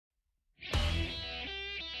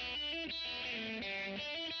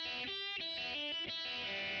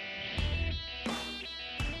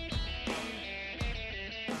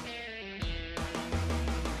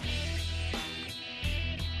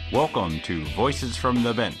Welcome to Voices from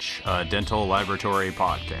the Bench, a dental laboratory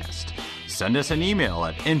podcast. Send us an email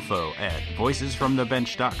at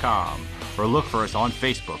info@voicesfromthebench.com or look for us on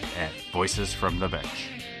Facebook at Voices from the Bench.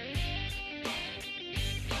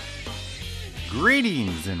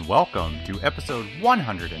 Greetings and welcome to episode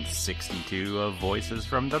 162 of Voices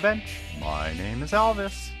from the Bench. My name is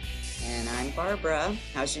Elvis. And I'm Barbara.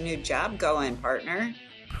 How's your new job going, partner?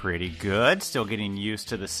 Pretty good. Still getting used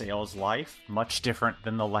to the sales life. Much different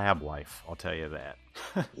than the lab life, I'll tell you that.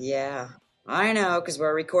 Yeah, I know, because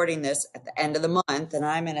we're recording this at the end of the month, and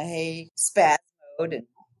I'm in a spaz mode, and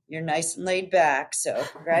you're nice and laid back, so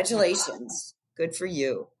congratulations. Good for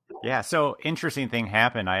you. Yeah, so interesting thing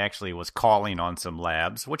happened. I actually was calling on some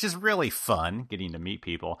labs, which is really fun, getting to meet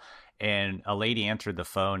people. And a lady answered the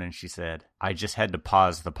phone and she said, I just had to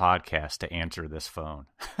pause the podcast to answer this phone.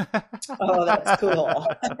 Oh, that's cool.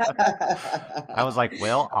 I was like,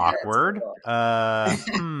 well, awkward. Cool.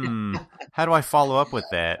 How do I follow up with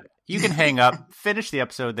that? You can hang up, finish the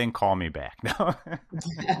episode, then call me back. No.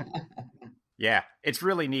 Yeah, it's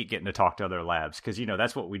really neat getting to talk to other labs because, you know,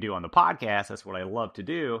 that's what we do on the podcast. That's what I love to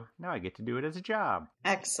do. Now I get to do it as a job.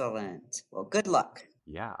 Excellent. Well, good luck.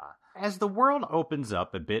 Yeah. As the world opens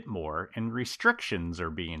up a bit more and restrictions are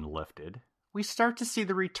being lifted, we start to see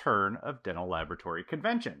the return of dental laboratory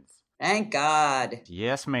conventions. Thank God.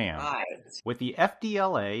 Yes, ma'am. Right. With the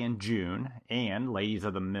FDLA in June and Ladies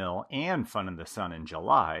of the Mill and Fun in the Sun in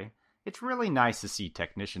July, it's really nice to see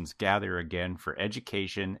technicians gather again for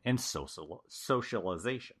education and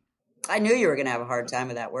socialization. I knew you were going to have a hard time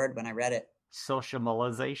with that word when I read it.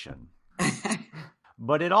 Socialization.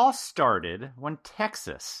 But it all started when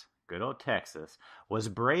Texas, good old Texas, was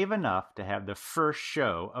brave enough to have the first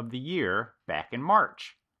show of the year back in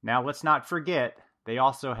March. Now, let's not forget, they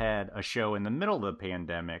also had a show in the middle of the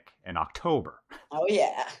pandemic in October. Oh,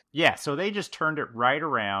 yeah. Yeah, so they just turned it right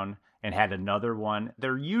around and had another one,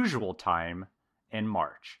 their usual time, in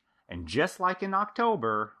March. And just like in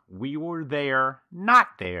October, we were there,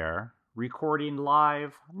 not there, recording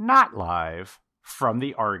live, not live, from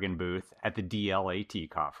the Argon booth at the DLAT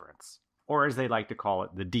conference. Or as they like to call it,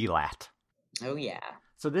 the DLAT. Oh, yeah.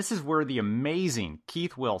 So this is where the amazing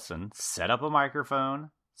Keith Wilson set up a microphone,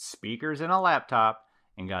 speakers, and a laptop,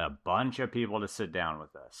 and got a bunch of people to sit down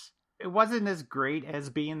with us. It wasn't as great as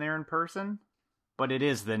being there in person, but it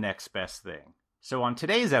is the next best thing. So on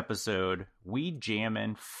today's episode, we jam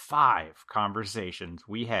in 5 conversations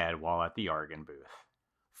we had while at the Argon booth.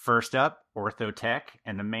 First up, Orthotech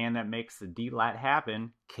and the man that makes the DLAT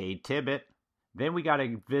happen, Cade Tippet. Then we got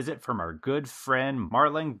a visit from our good friend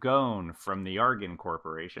Marlin Gohn from the Argon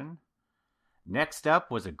Corporation. Next up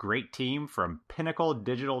was a great team from Pinnacle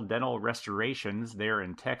Digital Dental Restorations there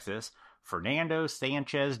in Texas, Fernando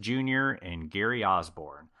Sanchez Jr. and Gary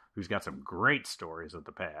Osborn, who's got some great stories of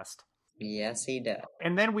the past. Yes, he does.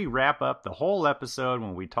 And then we wrap up the whole episode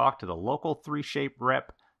when we talk to the local 3Shape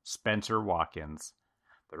rep, Spencer Watkins.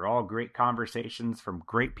 They're all great conversations from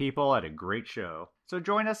great people at a great show. So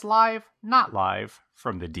join us live, not live,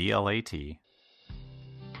 from the DLAT.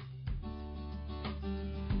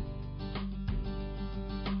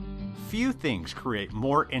 Few things create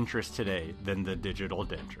more interest today than the digital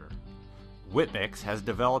denture. Whitmix has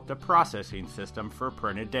developed a processing system for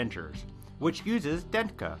printed dentures, which uses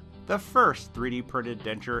Dentka, the first 3D printed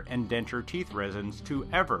denture and denture teeth resins to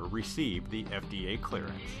ever receive the FDA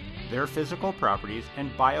clearance. Their physical properties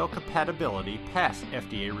and biocompatibility pass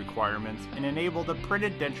FDA requirements and enable the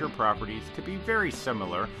printed denture properties to be very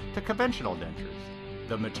similar to conventional dentures.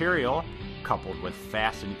 The material, coupled with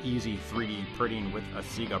fast and easy 3D printing with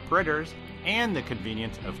Asiga printers and the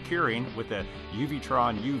convenience of curing with a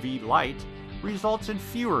UVtron UV light, results in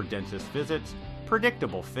fewer dentist visits,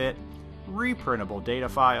 predictable fit, reprintable data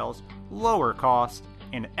files, lower cost,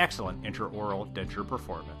 and excellent intraoral denture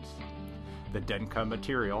performance. The Dentka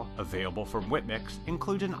material, available from Whitmix,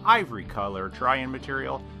 includes an ivory color try-in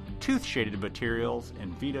material, tooth-shaded materials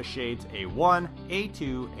in Vita shades A1,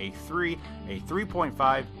 A2, A3,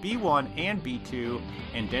 A3.5, B1, and B2,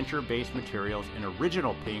 and denture-based materials in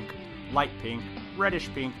original pink, light pink, reddish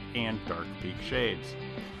pink, and dark pink shades.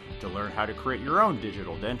 To learn how to create your own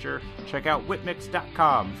digital denture, check out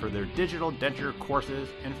Whitmix.com for their digital denture courses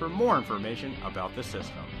and for more information about the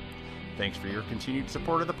system. Thanks for your continued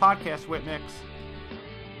support of the podcast, Whitmix.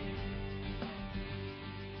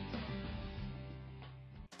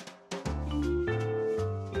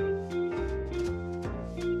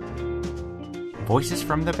 Voices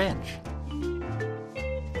from the Bench.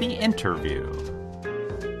 The interview.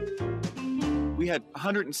 We had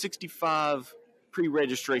 165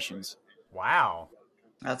 pre-registrations. Wow.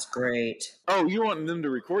 That's great. Oh, you want them to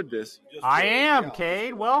record this? I am,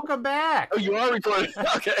 Cade. Welcome back. Oh, you are recording?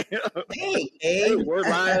 Okay. Hey, Hey, Cade. we're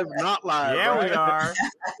live, not live. Yeah, right? we are.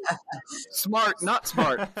 Smart, not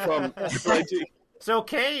smart from DLAT. So,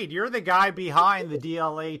 Cade, you're the guy behind the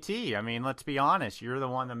DLAT. I mean, let's be honest. You're the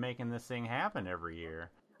one that's making this thing happen every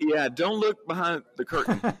year. Yeah, don't look behind the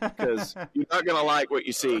curtain because you're not going to like what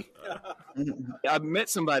you see. I met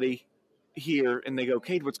somebody here, and they go,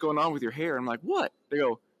 Cade, what's going on with your hair? I'm like, what? They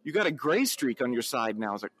go, you got a gray streak on your side now.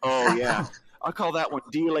 I was like, oh, yeah. I call that one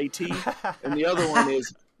DLAT, and the other one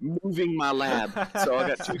is moving my lab. So I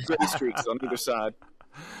got 2 gray streaks on either side.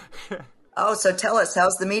 Oh, so tell us,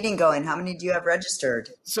 how's the meeting going? How many do you have registered?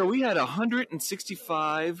 So we had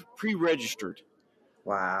 165 pre-registered.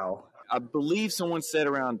 Wow. I believe someone said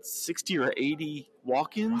around 60 or 80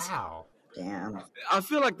 walk-ins. Wow. Damn. I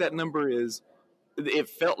feel like that number is, it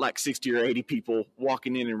felt like 60 or 80 people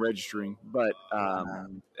walking in and registering, but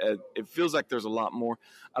it feels like there's a lot more.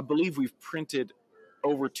 I believe we've printed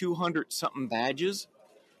over 200 something badges.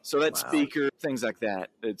 So that's speaker, things like that.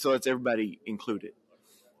 So that's everybody included.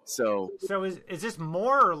 So is this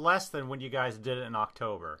more or less than when you guys did it in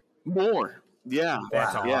October? more. Yeah.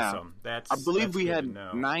 That's Yeah. awesome. I believe we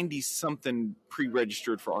had 90 something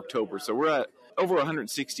pre-registered for October. So we're at over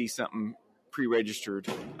 160 something pre-registered.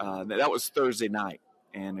 That was Thursday night.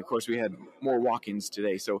 And of course we had more walk-ins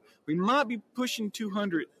today. So we might be pushing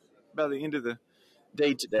 200 by the end of the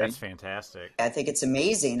day today. That's fantastic. I think it's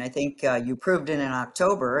amazing. I think you proved it in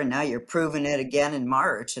October, and now you're proving it again in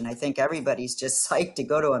March. And I think everybody's just psyched to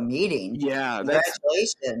go to a meeting. Yeah.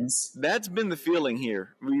 Congratulations. That's been the feeling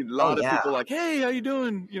here. A lot of people like, hey, how you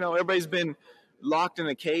doing? You know, everybody's been locked in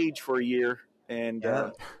a cage for a year. And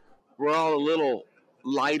we're all a little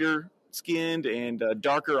lighter skinned and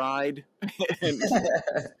darker eyed. And,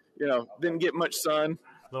 you know, didn't get much sun.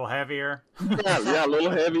 A little heavier. Yeah, a little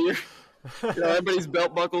heavier. You know, everybody's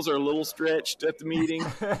belt buckles are a little stretched at the meeting.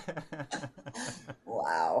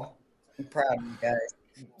 Wow. I'm proud of you guys.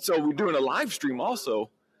 So we're doing a live stream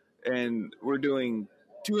also, and we're doing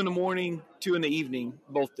 2 in the morning, 2 in the evening,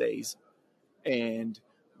 both days. And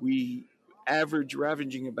we're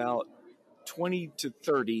averaging about 20 to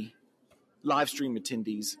 30 live stream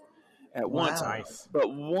attendees at once. Nice.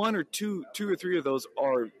 But 1 or 2 or 3 of those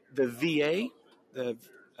are the VA, the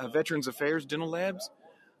Veterans Affairs Dental Labs.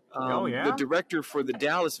 The director for the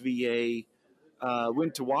Dallas VA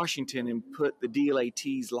went to Washington and put the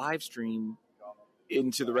DLAT's live stream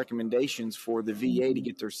into the recommendations for the VA to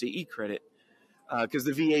get their CE credit because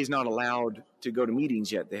the VA is not allowed to go to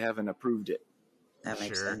meetings yet. They haven't approved it. That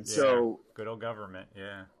makes sense. Yeah. So good old government,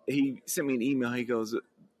 yeah. He sent me an email. He goes,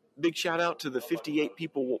 big shout out to the 58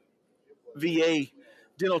 people, VA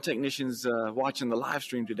dental technicians watching the live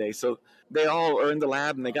stream today. So they all are in the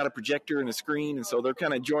lab and they got a projector and a screen, and so they're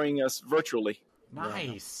kind of joining us virtually.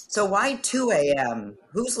 Nice. So why 2 a.m.?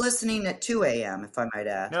 Who's listening at 2 a.m., if I might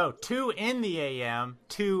ask? No, 2 in the a.m.,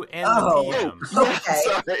 2 in the p.m. Okay.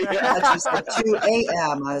 Sorry. I thought you said 2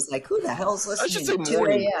 a.m. I was like, who the hell's listening to 2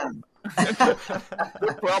 a.m.?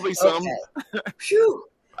 Probably some. Okay. Phew.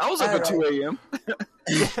 I was up at 2 a.m.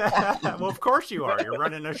 Well, of course you are. You're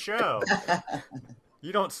running a show.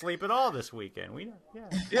 You don't sleep at all this weekend.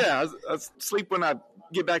 Yeah, I sleep when I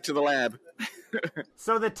get back to the lab.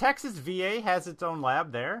 So the Texas VA has its own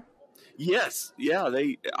lab there? Yes. Yeah,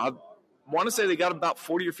 I want to say they got about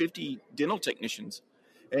 40 or 50 dental technicians.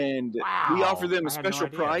 And we offer them a special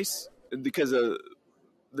price because the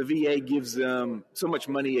VA gives them so much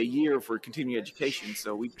money a year for continuing education.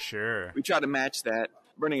 So we try to match that.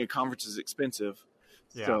 Running a conference is expensive.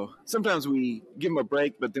 Yeah. So sometimes we give them a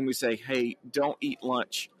break, but then we say, hey, don't eat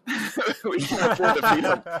lunch. We can't afford to feed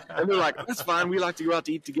them. And they're like, that's fine. We like to go out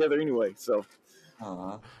to eat together anyway. So,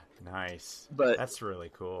 nice. But that's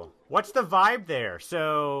really cool. What's the vibe there?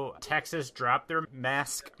 So Texas dropped their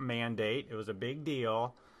mask mandate. It was a big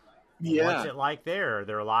deal. Yeah. What's it like there? Are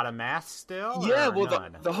there a lot of masks still? Yeah,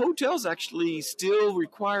 well, the hotel's actually still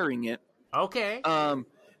requiring it. Okay.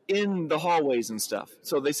 In the hallways and stuff.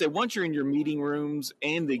 So they say once you're in your meeting rooms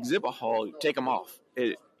and the exhibit hall, take them off.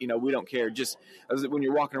 We don't care. Just as when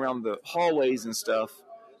you're walking around the hallways and stuff,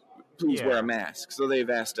 please wear a mask. So they've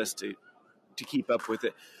asked us to keep up with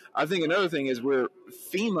it. I think another thing is where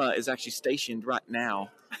FEMA is actually stationed right now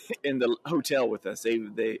in the hotel with us.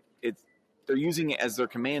 They're using it as their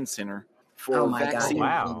command center for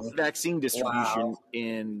vaccine distribution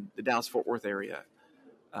in the Dallas-Fort Worth area.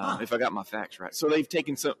 If I got my facts right. So they've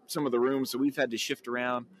taken some of the rooms, so we've had to shift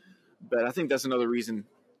around. But I think that's another reason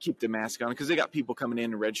keep the mask on, because they got people coming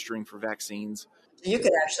in and registering for vaccines. So you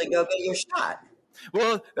could actually go get your shot.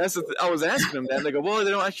 Well, I was asking them that. And they go, well,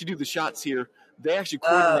 they don't actually do the shots here, they actually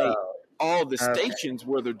coordinate Oh, all the okay. stations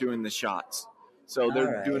where they're doing the shots. So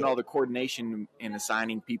they're All doing right. all the coordination and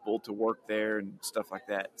assigning people to work there and stuff like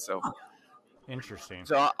that. So, Interesting.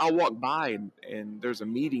 I'll walk by and there's a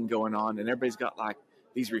meeting going on, and everybody's got like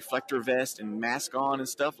these reflector vests and mask on and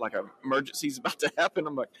stuff, like an emergency's about to happen.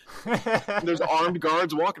 I'm like, there's armed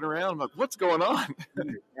guards walking around. I'm like, what's going on?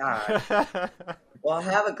 God. Well,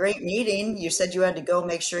 have a great meeting. You said you had to go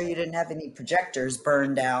make sure you didn't have any projectors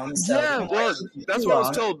burned down. So Yeah, well, that's what I was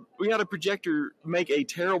long. told. We had a projector make a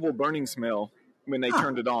terrible burning smell when they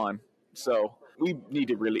turned it on. So we need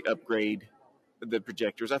to really upgrade the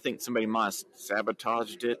projectors. I think somebody might have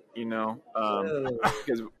sabotaged it,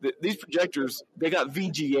 because these projectors, they got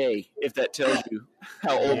VGA, if that tells you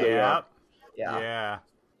how old they are. Yeah.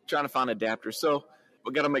 Trying to find adapters. So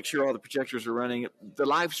we got to make sure all the projectors are running. The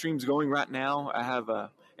live stream's going right now. I have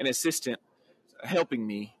an assistant helping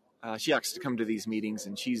me. She likes to come to these meetings,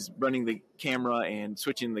 and she's running the camera and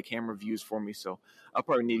switching the camera views for me. So I'll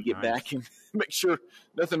probably need to get back and make sure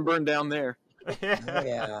nothing burned down there.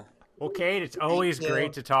 Yeah. Well, Cade, it's always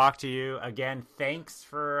great to talk to you. Again, thanks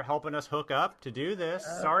for helping us hook up to do this.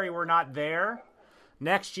 Sorry we're not there.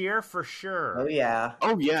 Next year, for sure. Oh, yeah.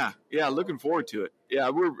 Oh, yeah. Yeah, looking forward to it. Yeah,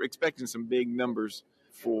 we're expecting some big numbers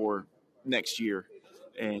for next year,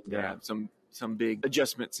 and some big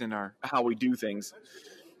adjustments in how we do things.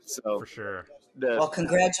 So for sure. Well,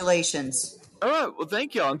 congratulations. All right. Well,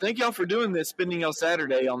 thank y'all, and thank y'all for doing this, spending y'all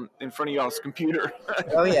Saturday in front of y'all's computer.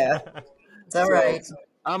 Oh, yeah. It's all right.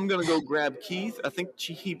 I'm going to go grab Keith. I think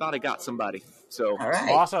he might have got somebody. So all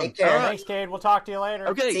right. Awesome. Take care. All right. Thanks, Cade. We'll talk to you later.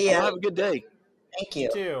 Okay. See ya. Well, have a good day. Thank you.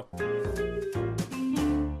 You too.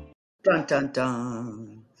 Dun, dun,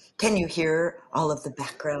 dun. Can you hear all of the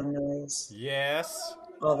background noise? Yes.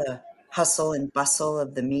 All the hustle and bustle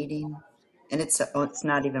of the meeting? And it's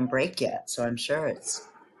not even break yet, so I'm sure it's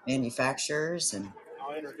manufacturers and...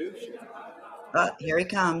 I'll introduce you. Here he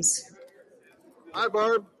comes. Hi,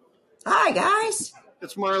 Barb. Hi, guys.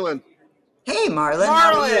 It's Marlin. Hey, Marlin.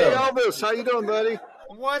 How are Hey, you? Elvis. How you doing, buddy?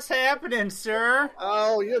 What's happening, sir?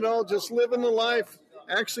 Oh, just living the life.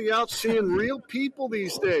 Actually out seeing real people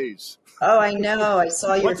these days. Oh, I know. I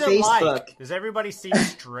saw your What's it Facebook. like? Does everybody seem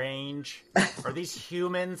strange? Are these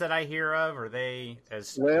humans that I hear of? Are they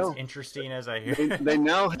as interesting as I hear? They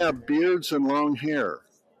now have beards and long hair.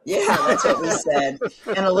 Yeah, that's what we said.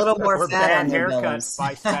 And a little more fat on their haircuts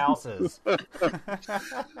by spouses.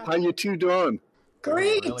 How you two doing?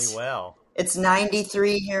 Great. Really well. It's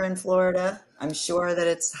 93 here in Florida. I'm sure that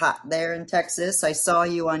it's hot there in Texas. I saw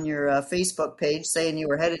you on your Facebook page saying you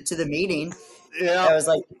were headed to the meeting. Yeah. That was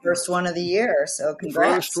like the first one of the year. So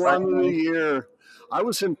congrats. First one of the year. I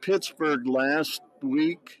was in Pittsburgh last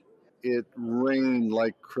week. It rained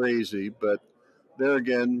like crazy, but there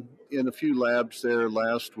again, in a few labs there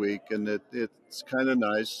last week, and it's kind of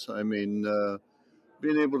nice. I mean,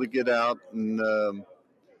 being able to get out and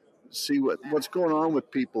see what's going on with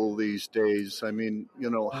people these days. I mean,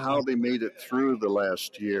 how they made it through the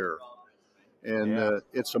last year. And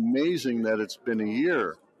it's amazing that it's been a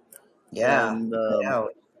year. Yeah. And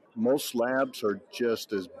most labs are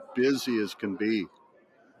just as busy as can be.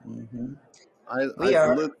 Mm-hmm.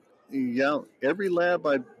 Every lab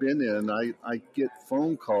I've been in, I get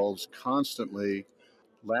phone calls constantly,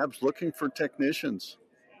 labs looking for technicians.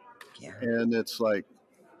 Yeah. And it's like,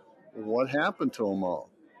 what happened to them all?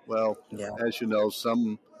 Well, as you know,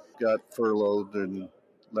 some got furloughed and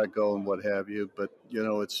let go and what have you. But,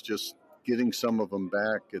 it's just getting some of them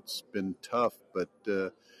back. It's been tough. But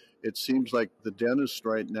it seems like the dentists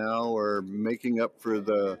right now are making up for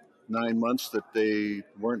the 9 months that they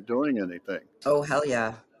weren't doing anything. Oh, hell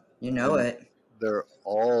yeah. You know it. They're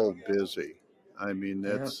all busy. I mean,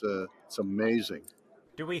 it's amazing.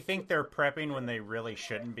 Do we think they're prepping when they really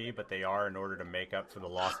shouldn't be, but they are in order to make up for the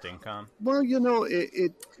lost income? Well,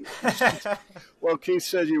 well, Keith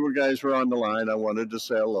said you guys were on the line. I wanted to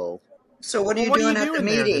say hello. So what are you doing at the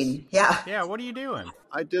meeting? Yeah, what are you doing?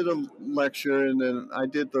 I did a lecture, and then I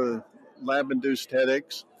did the lab-induced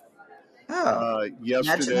headaches.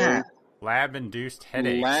 Yesterday. Lab-induced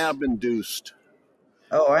headaches. Lab-induced.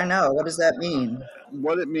 Oh, I know. What does that mean?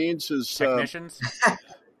 What it means is... Technicians?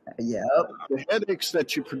 Yep. The headaches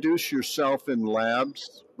that you produce yourself in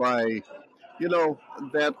labs by,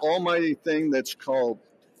 that almighty thing that's called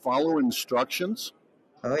follow instructions.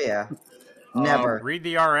 Oh, yeah. Never. Read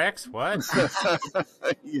the RX? What?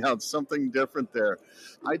 Yeah, something different there.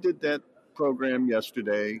 I did that program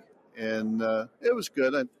yesterday, and it was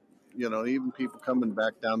good. Even people coming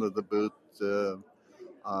back down to the booth,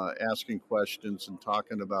 asking questions and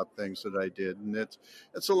talking about things that I did. And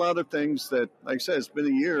it's a lot of things that, like I said, it's been a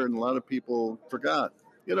year and a lot of people forgot.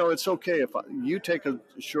 It's okay if you take a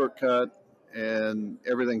shortcut and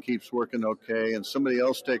everything keeps working okay, and somebody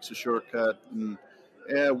else takes a shortcut and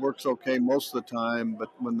it works okay most of the time. But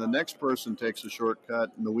when the next person takes a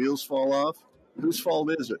shortcut and the wheels fall off, whose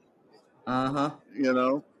fault is it? Uh-huh.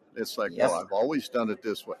 It's like, Yep. well, I've always done it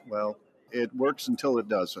this way. Well, it works until it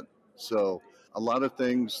doesn't. So a lot of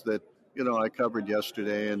things that I covered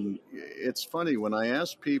yesterday, and it's funny when I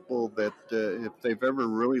ask people that if they've ever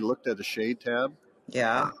really looked at a shade tab,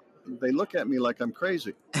 Yeah. they look at me like I'm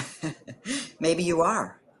crazy. Maybe you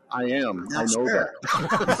are. I am. Not I know sure.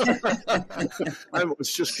 that. I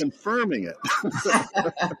was just confirming it.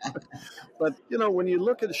 But, when you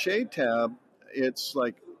look at a shade tab, it's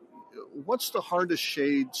like, what's the hardest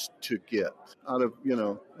shades to get out of,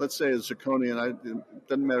 let's say a zirconian, it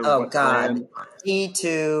doesn't matter what brand.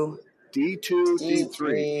 D2. D2,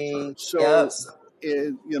 D3. So,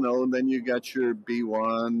 then you got your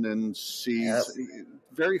B1 and C's. Yep.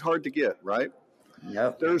 Very hard to get, right?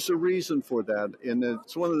 Yep. There's a reason for that, and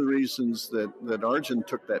it's one of the reasons that Arjun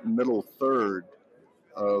took that middle third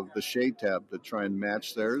of the shade tab to try and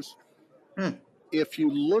match theirs. If you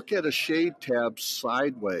look at a shade tab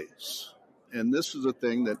sideways, and this is a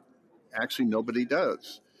thing that actually nobody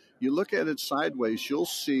does, you look at it sideways, you'll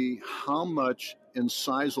see how much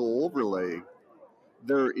incisal overlay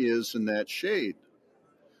there is in that shade.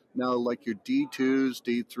 Now, like your D2s,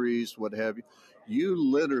 D3s, what have you, you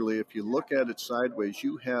literally, if you look at it sideways,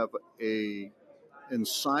 you have a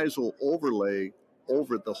incisal overlay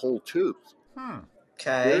over the whole tooth.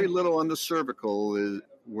 Okay. Very little on the cervical is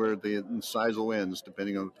where the incisal ends,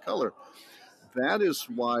 depending on the color. That is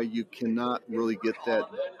why you cannot really get that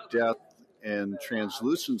depth and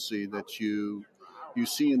translucency that you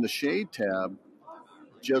see in the shade tab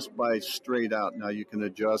just by straight out. Now you can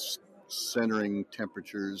adjust centering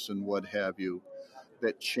temperatures and what have you.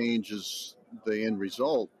 That changes the end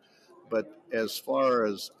result. But as far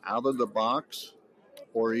as out of the box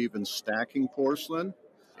or even stacking porcelain,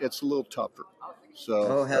 it's a little tougher.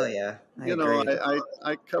 So, hell yeah.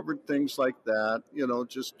 I covered things like that,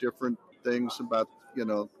 just different things about,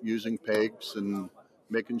 using pegs and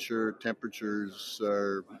making sure temperatures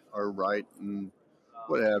are right and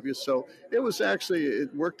what have you. So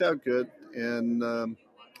it worked out good, and a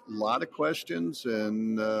lot of questions,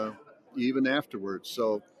 and even afterwards.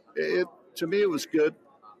 So to me, it was good.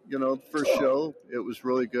 The first show, it was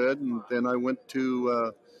really good. And then I went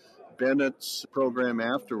to Bennett's program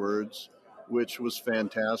afterwards, which was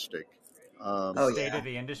fantastic. State of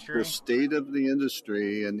the industry? The state of the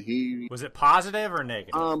industry, and Was it positive or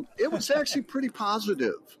negative? it was actually pretty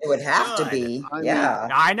positive. It would have to be.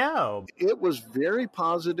 I know. It was very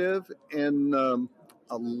positive, and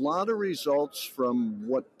a lot of results from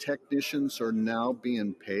what technicians are now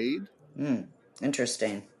being paid.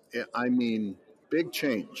 Interesting. I mean, big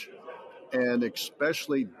change, and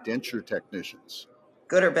especially denture technicians.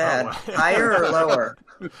 Good or bad? Higher or lower?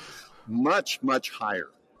 Much, much higher.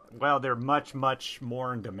 Well, they're much, much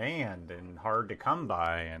more in demand and hard to come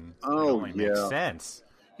by, and it only makes sense.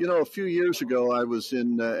 A few years ago, I was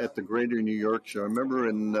at the Greater New York show. I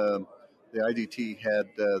remember the IDT had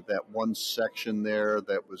that one section there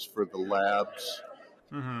that was for the labs.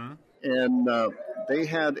 Mm-hmm. And they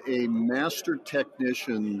had a master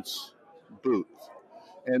technician's booth.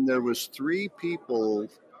 And there was 3 people,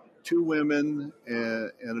 2 women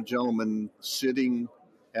and a gentleman sitting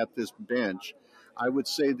at this bench. I would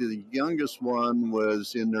say the youngest one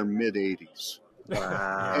was in their mid-80s.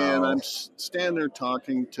 Wow. And I'm standing there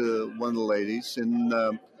talking to one of the ladies, and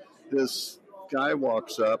this guy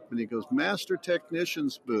walks up, and he goes, "Master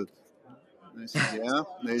Technician's booth." And I said, "Yeah."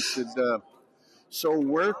 And they said, "So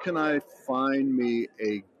where can I find me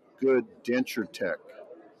a good denture tech?"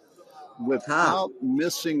 Without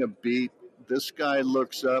missing a beat, this guy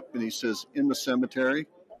looks up, and he says, "In the cemetery."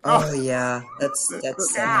 Oh yeah, that's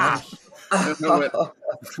sad. That's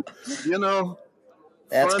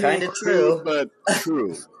kind of true, but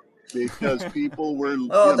true, because people were.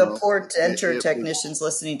 The poor denture technicians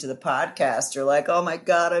listening to the podcast are like, "Oh my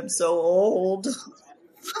God, I'm so old."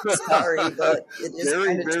 Sorry, but it is very,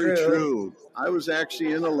 kind of very true. I was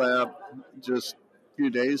actually in a lab just a few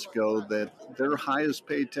days ago that their highest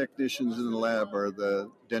paid technicians in the lab are the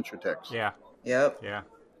denture techs. Yeah. Yep. Yeah.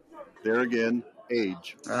 There again,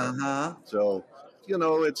 age. Uh-huh. So,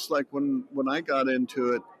 it's like when I got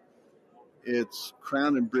into it, it's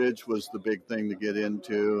Crown and Bridge was the big thing to get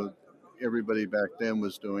into. Everybody back then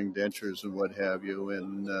was doing dentures and what have you.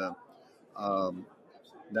 And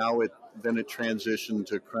now it transitioned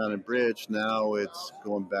to Crown and Bridge. Now it's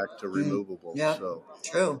going back to removable. Yeah, so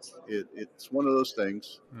true. It's one of those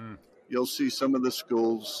things. you'll see some of the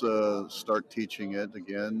schools start teaching it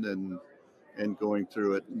again and going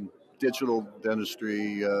through it. And digital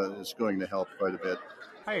dentistry is going to help quite a bit.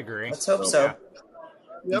 I agree. Let's hope so. Yeah.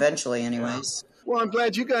 Yep. Eventually, anyways. Well, I'm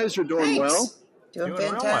glad you guys are doing Thanks. well. Doing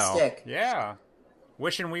real fantastic. well. Yeah.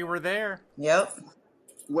 Wishing we were there. Yep.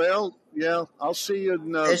 Well, yeah, I'll see you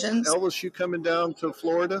in Visions? Elvis. You coming down to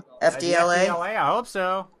Florida? FDLA. FDLA, I hope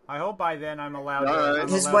so. I hope by then I'm allowed All to. right. I'm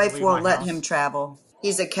His allowed to wife leave won't my let house. him travel.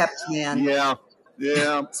 He's a kept man. Yeah.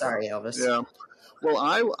 Sorry, Elvis. Yeah. Well,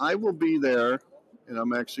 I will be there, and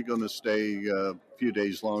I'm actually going to stay a few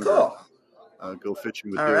days longer. Cool. Go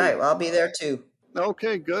fishing with All Dewey. right. Well, I'll be there too.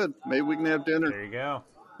 Okay, good. Maybe we can have dinner. There you go.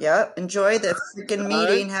 Yep. Enjoy the freaking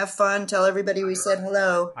meeting. right. Have fun. Tell everybody we said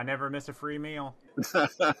hello. I never miss a free meal.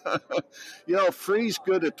 Free's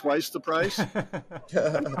good at twice the price.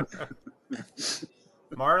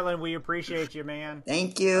 Marlin, we appreciate you, man.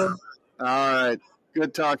 Thank you. All right.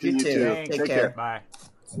 Good talking You to you too. too. Thanks. Take care. Bye.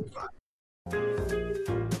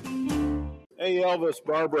 Hey Elvis,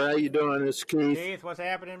 Barbara, how you doing? It's Keith. Keith, what's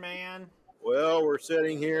happening, man? Well, we're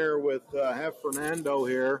sitting here with have Fernando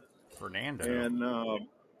here, Fernando. and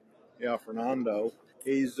Fernando.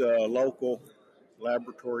 He's a local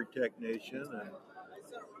laboratory technician. And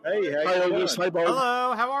hey, how Hi, you doing? Elvis. Hi, Barb.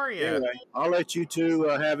 Hello, how are you? Anyway, I'll let you two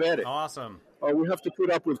have at it. Awesome. We have to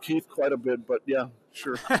put up with Keith quite a bit, but yeah,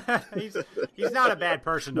 sure. he's not a bad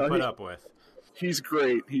person to No, put up with. He's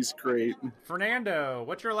great. He's great. Fernando,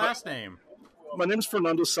 what's your last name? My name's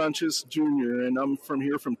Fernando Sanchez Jr., and I'm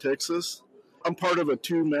from Texas. I'm part of a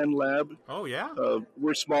two-man lab. Oh, yeah?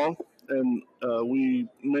 We're small, and we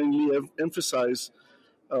mainly emphasize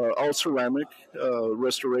all ceramic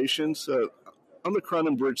restorations on the crown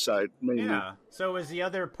and bridge side, mainly. Yeah. So is the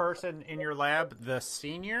other person in your lab the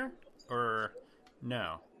senior, or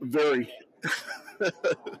no? Very.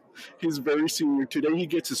 He's very senior. Today he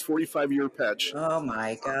gets his 45-year patch. Oh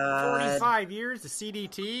my God. 45 years, the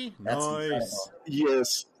CDT? That's Nice. incredible.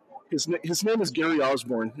 Yes. His name is Gary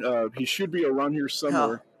Osborn. He should be around here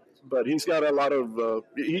somewhere, but he's got a lot of,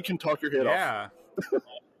 he can talk your head off. Yeah.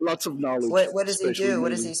 Lots of knowledge. What does he especially do? What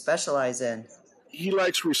does mainly. he specialize in? He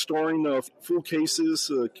likes restoring full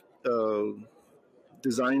cases,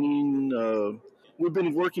 designing. We've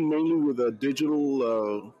been working mainly with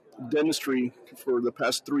digital dentistry for the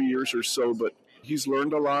past 3 years or so, but he's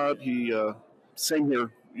learned a lot. Same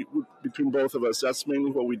here between both of us. That's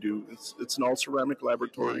mainly what we do. It's an all ceramic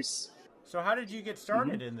laboratory. Nice. So how did you get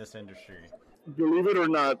started in this industry? Believe it or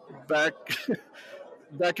not, back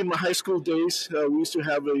in my high school days, we used to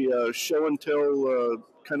have a show and tell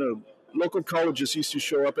kind of. Local colleges used to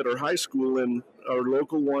show up at our high school, and our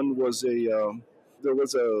local one was there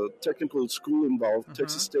was a technical school involved,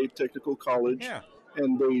 Texas State Technical College, Yeah.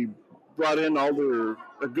 and they brought in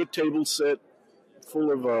a good table set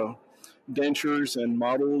full of dentures and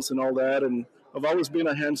models and all that, and I've always been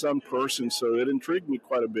a hands-on person, so it intrigued me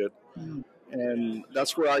quite a bit. And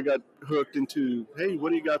that's where I got hooked into, hey, what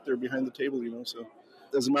do you got there behind the table, so.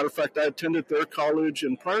 As a matter of fact, I attended their college,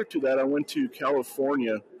 and prior to that, I went to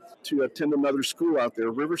California to attend another school out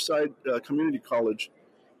there, Riverside Community College.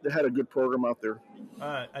 They had a good program out there.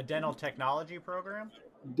 A dental technology program?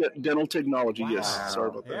 Dental technology, Wow. Yes. Sorry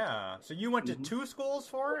about that. Yeah. So you went to 2 schools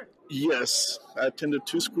for it? Yes. I attended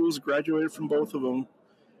 2 schools, graduated from both of them.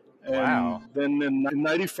 And Wow. then in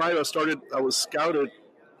 95, I was scouted.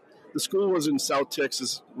 The school was in South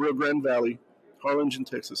Texas, Rio Grande Valley, Harlingen,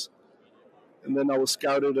 Texas. And then I was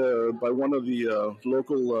scouted by one of the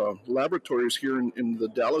local laboratories here in the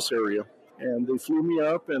Dallas area. And they flew me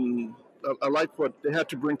up, and I liked what they had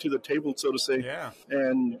to bring to the table, so to say. Yeah.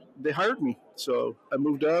 And they hired me. So I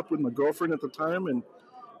moved up with my girlfriend at the time, and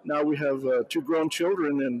now we have 2 grown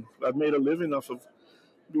children, and I've made a living off of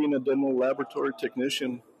being a dental laboratory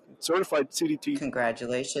technician, certified CDT.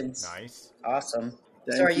 Congratulations. Nice. Awesome.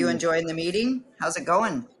 Thank So are you you. enjoying the meeting? How's it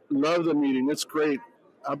going? Love the meeting. It's great.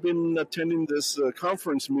 I've been attending this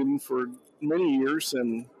conference meeting for many years,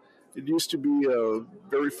 and it used to be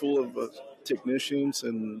very full of technicians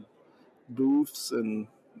and booths, and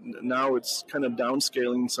now it's kind of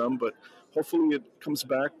downscaling some, but hopefully it comes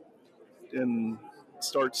back and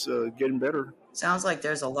starts getting better. Sounds like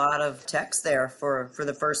there's a lot of techs there for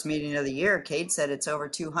the first meeting of the year. Cade said it's over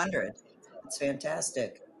 200. It's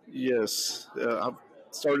fantastic. Yes, I've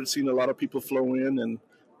started seeing a lot of people flow in, and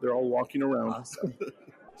they're all walking around. Awesome.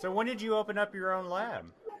 So when did you open up your own lab?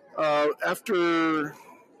 After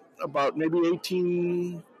about maybe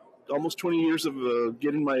 18, almost 20 years of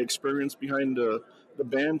getting my experience behind the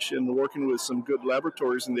bench and working with some good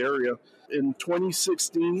laboratories in the area, in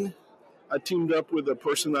 2016, I teamed up with a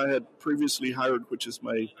person I had previously hired, which is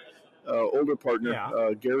my older partner,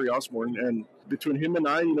 Yeah. Gary Osborn. And between him and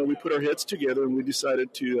I, we put our heads together and we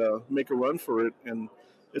decided to make a run for it. And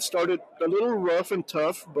it started a little rough and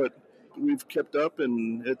tough, but we've kept up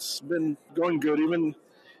and it's been going good,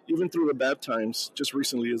 even through the bad times, just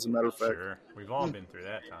recently, as a matter of fact. Sure. We've all been through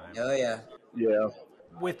that time. Oh, yeah. Yeah.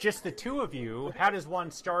 With just the two of you, how does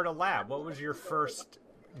one start a lab? What was your first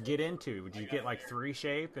get into? Did you get like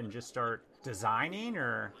 3Shape and just start designing,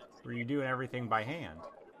 or were you doing everything by hand?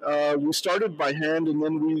 We started by hand, and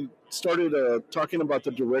then we started talking about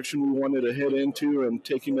the direction we wanted to head into and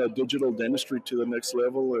taking digital dentistry to the next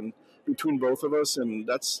level, and between both of us, and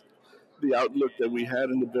that's the outlook that we had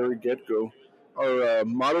in the very get-go. Our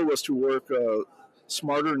motto was to work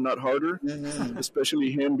smarter, not harder,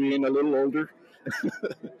 especially him being a little older.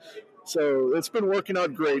 So it's been working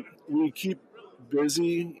out great. We keep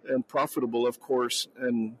busy and profitable, of course,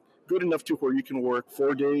 and good enough to where you can work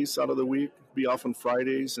 4 days out of the week, be off on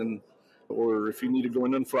Fridays, or if you need to go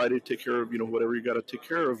in on Friday, take care of whatever you got to take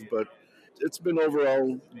care of. But it's been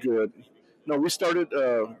overall good. No, we started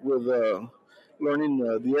with learning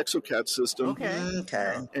the ExoCAD system.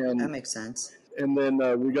 Okay. And That makes sense. And then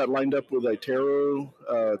we got lined up with Itero,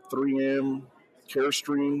 3M,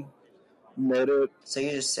 CareStream, Medit. So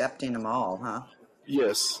you're just accepting them all, huh?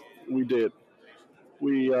 Yes, we did.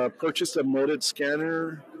 We purchased a Medit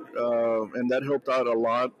scanner, and that helped out a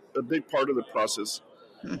lot. A big part of the process.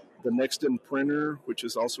 The Next-Gen printer, which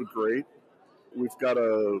is also great. We've got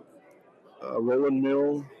a roll-and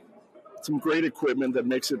mill, some great equipment that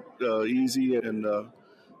makes it easy and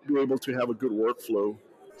be able to have a good workflow.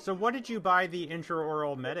 So what did you buy the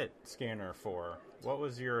intraoral Medit scanner for? What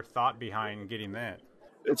was your thought behind getting that?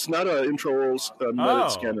 It's not an intraoral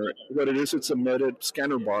Medit scanner. What it is, it's a Medit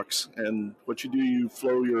scanner box. And what you do, you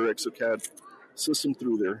flow your ExoCAD system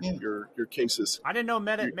through there, your cases. I didn't know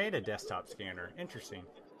Medit made a desktop scanner. Interesting.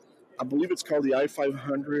 I believe it's called the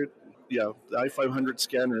i500. Yeah, the i500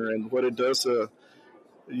 scanner. And what it does,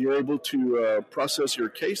 you're able to process your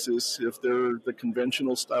cases if they're the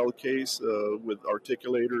conventional style case with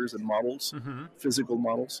articulators and models, physical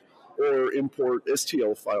models, or import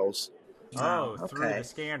STL files. Through the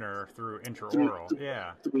scanner, through intraoral.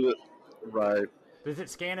 Right. Does it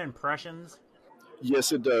scan impressions?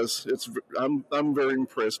 Yes, it does. I'm very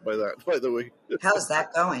impressed by that, by the way. How's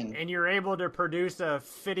that going? And you're able to produce a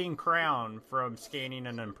fitting crown from scanning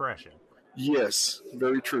an impression. Yes,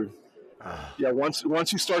 very true. Yeah,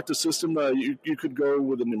 once you start the system, you could go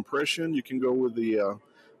with an impression. You can go with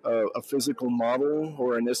a physical model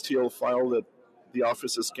or an STL file that the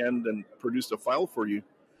office has scanned and produced a file for you.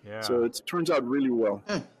 Yeah. So it turns out really well.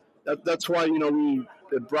 That's why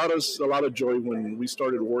it brought us a lot of joy when we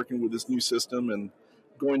started working with this new system and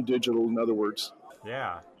going digital. In other words.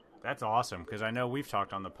 Yeah, that's awesome, because I know we've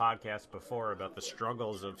talked on the podcast before about the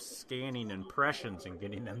struggles of scanning impressions and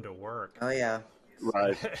getting them to work. Oh yeah.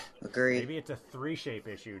 Right. Agreed. Maybe it's a 3Shape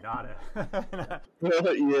issue, not a...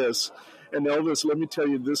 Yes. And Elvis, let me tell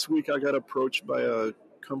you, this week I got approached by a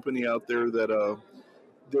company out there that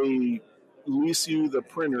they lease you the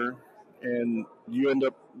printer and you end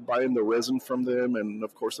up buying the resin from them and,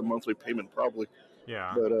 of course, a monthly payment probably.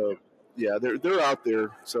 Yeah. But, yeah, they're out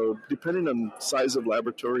there. So depending on size of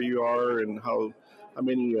laboratory you are and how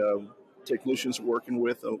many technicians working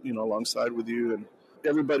with, alongside with you, and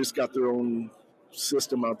everybody's got their own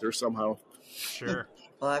system out there somehow. Sure.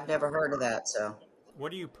 Well, I've never heard of that, so.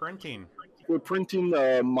 What are you printing? We're printing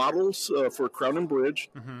models for Crown and Bridge.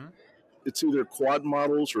 It's either quad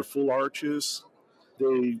models or full arches.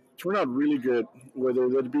 They turn out really good, whether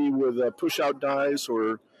that be with push-out dies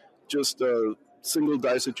or just single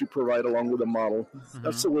dies that you provide along with a model.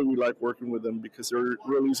 That's the way we like working with them because they're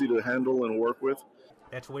real easy to handle and work with.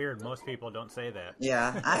 That's weird. Most people don't say that.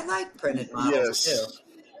 Yeah, I like printed models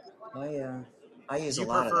too. I use a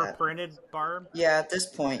lot of that. You prefer printed, Barb? Yeah, at this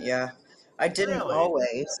point, yeah. I didn't Really?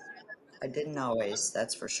 always. I didn't always,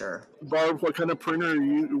 that's for sure. Barb, what kind of printer are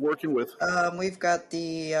you working with? We've got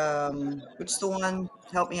the, which the one?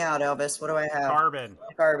 Help me out, Elvis. What do I have?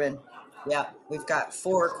 Carbon. Yeah, we've got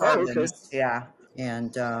 4 carbons. Oh, okay. Yeah,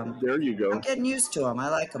 and there you go. I'm getting used to them. I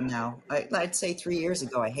like them now. I'd say 3 years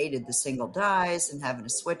ago I hated the single dies and having to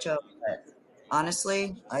switch up. But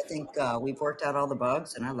honestly, I think we've worked out all the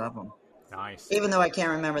bugs, and I love them. Nice. Even though I can't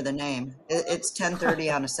remember the name. It's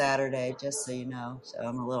 10:30 on a Saturday, just so you know. So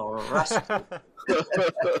I'm a little rusty.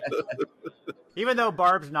 Even though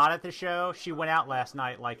Barb's not at the show, she went out last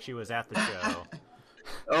night like she was at the show.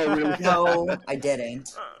 Oh, really? No, I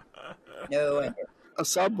didn't. No, I didn't. I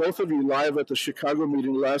saw both of you live at the Chicago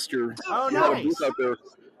meeting last year. Oh, You had a nice. booth out there.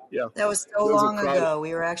 Yeah. That was so long ago.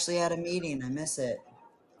 We were actually at a meeting. I miss it.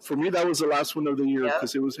 For me, that was the last one of the year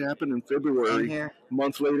because it was happening in February. Here. A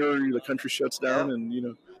month later, the country shuts down,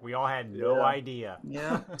 and we all had no idea.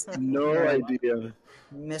 Yeah. no idea.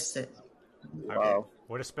 Missed it. Wow.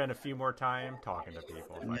 Would have spent a few more time talking to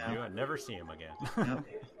people if I knew I'd never see them again. Yep.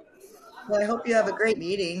 Well, I hope you have a great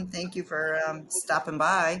meeting. Thank you for stopping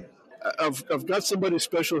by. I've got somebody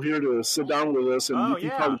special here to sit down with us, and you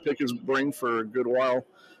can probably pick his brain for a good while.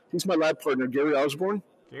 He's my lab partner, Gary Osborn.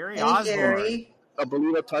 Gary Hey, Osborn. Gary. I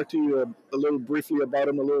believe I talked to you a little briefly about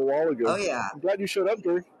him a little while ago. Oh, yeah. I'm glad you showed up,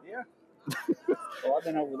 Gary. Yeah. Well, I've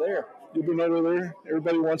been over there. You've been over there?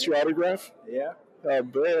 Everybody wants your autograph? Yeah. I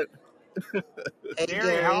bet. Hey,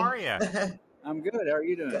 Gary, how are you? I'm good. How are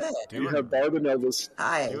you doing? Good. You have Barb and Elvis.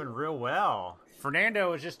 Hi. Doing real well.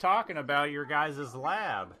 Fernando was just talking about your guys'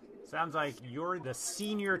 lab. Sounds like you're the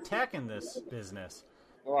senior tech in this business.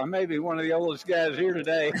 Well, I may be one of the oldest guys here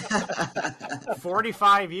today.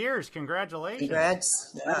 45 years. Congratulations.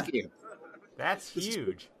 Congrats. Thank you. That's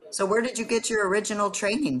huge. So where did you get your original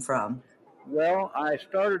training from? Well, I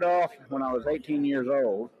started off when I was 18 years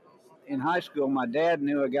old. In high school, my dad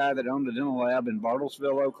knew a guy that owned a dental lab in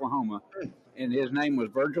Bartlesville, Oklahoma, and his name was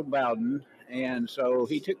Virgil Bowden. And so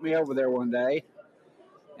he took me over there one day,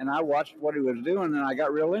 and I watched what he was doing, and I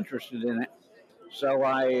got real interested in it. So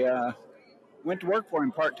I went to work for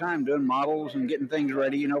him part-time doing models and getting things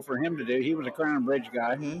ready, for him to do. He was a Crown and Bridge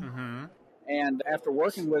guy. Mm-hmm. And after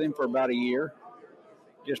working with him for about a year,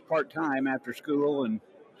 just part-time after school and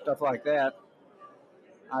stuff like that,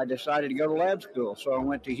 I decided to go to lab school. So I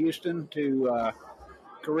went to Houston to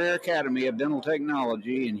Career Academy of Dental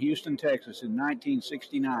Technology in Houston, Texas in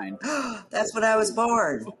 1969. That's when I was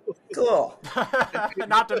born. Cool.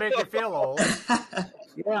 Not to make you feel old.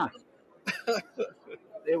 Yeah.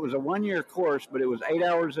 It was a one-year course, but it was 8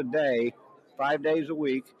 hours a day, 5 days a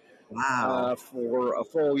week. Wow. For a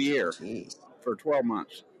full year. Jeez. For 12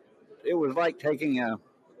 months. It was like taking a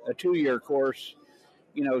 2-year course,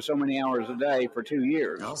 so many hours a day for 2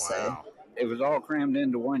 years. I'll say. Wow. It was all crammed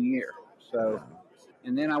into 1 year. So,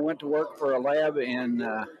 and then I went to work for a lab in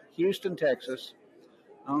Houston, Texas,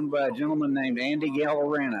 owned by a gentleman named Andy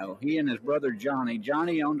Gallerano. He and his brother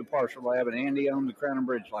Johnny owned the Partial Lab, and Andy owned the Crown and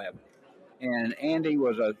Bridge Lab. And Andy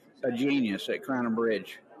was a genius at Crown and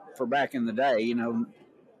Bridge for back in the day,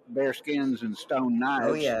 bear skins and stone knives.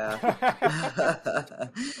 Oh, yeah.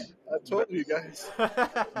 I told you guys.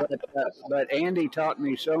 But Andy taught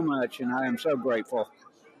me so much, and I am so grateful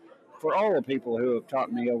for all the people who have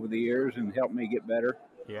taught me over the years and helped me get better.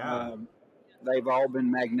 Yeah. They've all been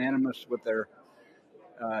magnanimous with their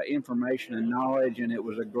information and knowledge, and it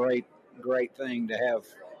was a great thing to have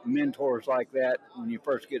mentors like that when you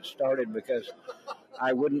first get started, because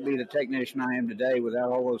I wouldn't be the technician I am today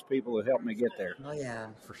without all those people who helped me get there. Oh, yeah.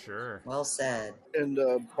 For sure. Well said. And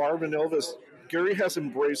Barb and Elvis, Gary has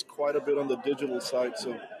embraced quite a bit on the digital side,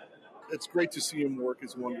 so it's great to see him work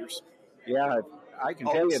his wonders. Yeah, I can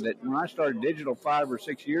tell you that when I started digital 5 or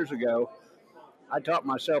 6 years ago, I taught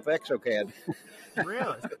myself ExoCAD.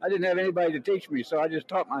 Really? I didn't have anybody to teach me, so I just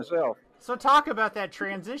taught myself. So talk about that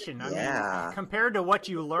transition. I Yeah. mean, compared to what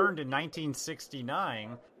you learned in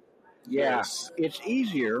 1969. Yeah, Yes. It's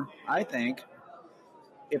easier, I think,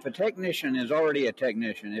 if a technician is already a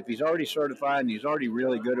technician, if he's already certified and he's already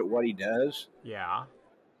really good at what he does, Yeah.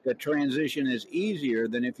 the transition is easier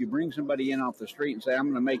than if you bring somebody in off the street and say, I'm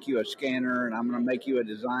going to make you a scanner and I'm going to make you a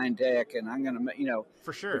design tech and I'm going to make,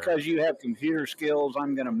 For sure. because you have computer skills,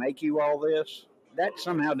 I'm going to make you all this. That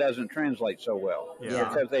somehow doesn't translate so well. Yeah.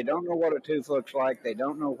 Because they don't know what a tooth looks like. They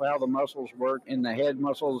don't know how the muscles work in the head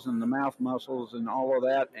muscles and the mouth muscles and all of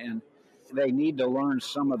that. And they need to learn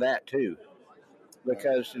some of that too.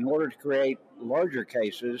 Because in order to create larger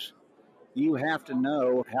cases, you have to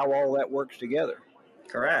know how all that works together.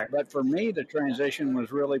 Correct. But for me, the transition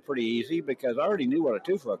was really pretty easy because I already knew what a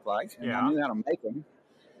tooth looked like, and I knew how to make them.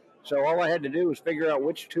 So all I had to do was figure out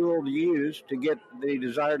which tool to use to get the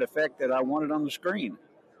desired effect that I wanted on the screen.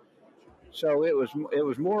 So it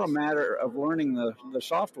was more a matter of learning the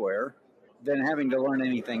software than having to learn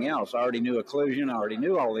anything else. I already knew occlusion. I already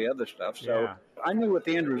knew all the other stuff. So I knew what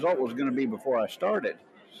the end result was going to be before I started.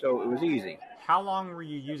 So it was easy. How long were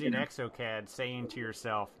you using ExoCAD saying to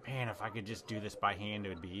yourself, man, if I could just do this by hand, it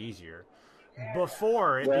would be easier?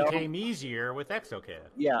 Before it became easier with ExoCAD.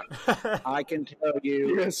 Yeah, I can tell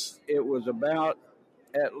you it was about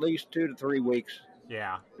at least 2 to 3 weeks.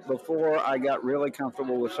 Yeah. Before I got really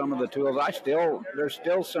comfortable with some of the tools. There's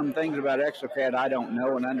still some things about ExoCAD I don't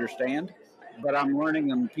know and understand, but I'm learning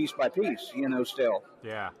them piece by piece, still.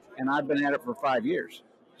 Yeah. And I've been at it for 5 years.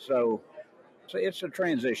 So it's a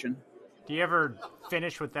transition. Do you ever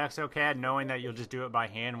finish with exocad knowing that you'll just do it by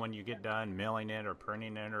hand when you get done milling it or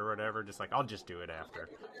printing it or whatever? Just like, I'll just do it after.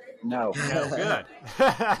 No. No, good.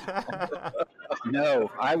 No,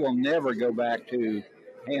 I will never go back to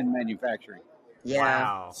hand manufacturing. Yeah,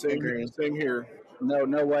 wow. Same here. No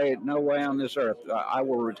way on this earth. I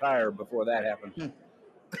will retire before that happens.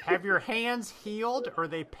 Have your hands healed, or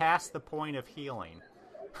they past the point of healing?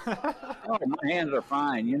 Oh, my hands are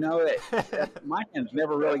fine. You know, my hands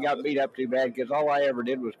never really got beat up too bad because all I ever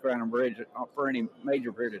did was Crown and Bridge for any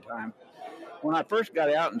major period of time. When I first got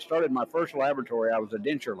out and started my first laboratory, I was a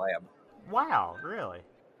denture lab. Wow, really?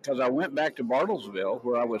 Because I went back to Bartlesville,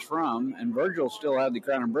 where I was from, and Virgil still had the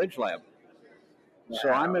Crown and Bridge lab. Wow.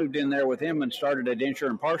 So I moved in there with him and started a denture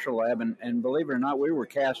and partial lab, and believe it or not, we were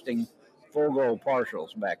casting full gold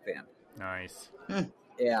partials back then. Nice.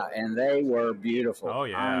 Yeah, and they were beautiful. Oh,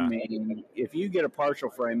 yeah. I mean, if you get a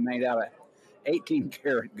partial frame made out of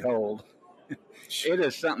 18-karat gold, it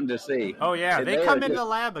is something to see. Oh, yeah. They come into the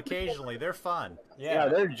lab occasionally. They're fun. Yeah,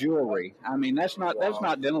 they're jewelry. I mean, that's not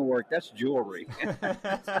dental work. That's jewelry.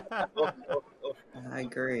 I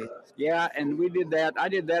agree. Yeah, and we did that. I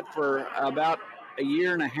did that for about a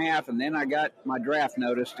year and a half, and then I got my draft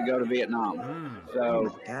notice to go to Vietnam. So, oh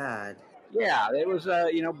my God. Yeah, it was,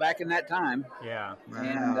 back in that time. Yeah. Wow.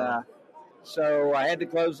 And so I had to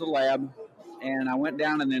close the lab, and I went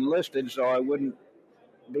down and enlisted so I wouldn't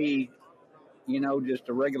be, just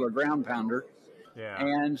a regular ground pounder. Yeah.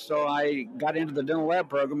 And so I got into the dental lab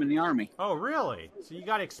program in the Army. Oh, really? So you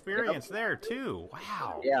got experience there, too.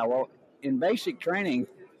 Wow. Yeah, well, in basic training,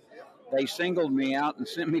 they singled me out and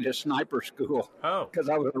sent me to sniper school. Oh. Because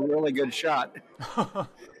I was a really good shot.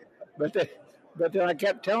 But then I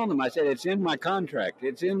kept telling them, I said, it's in my contract.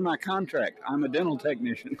 It's in my contract. I'm a dental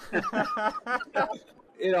technician.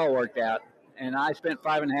 It all worked out. And I spent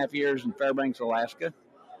 5.5 years in Fairbanks, Alaska.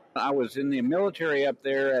 I was in the military up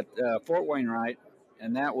there at Fort Wainwright,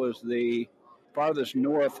 and that was the farthest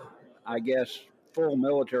north, I guess, full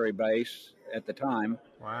military base at the time.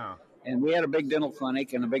 Wow. And we had a big dental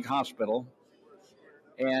clinic and a big hospital.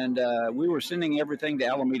 And we were sending everything to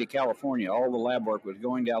Alameda, California. All the lab work was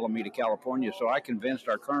going to Alameda, California. So I convinced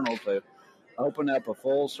our colonel to open up a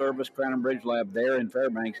full-service Crown and Bridge lab there in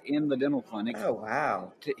Fairbanks in the dental clinic. Oh,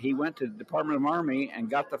 wow. He went to the Department of Army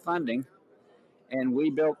and got the funding. And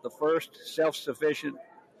we built the first self-sufficient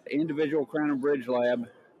individual Crown and Bridge lab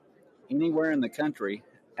anywhere in the country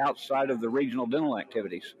outside of the regional dental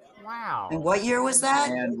activities. Wow. And what year was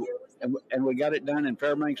that? And we got it done in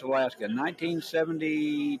Fairbanks, Alaska,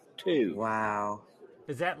 1972. Wow.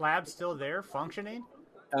 Is that lab still there, functioning?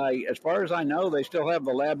 As far as I know, they still have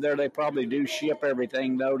the lab there. They probably do ship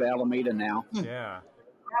everything, though, to Alameda now. Yeah.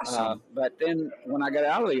 Awesome. But then when I got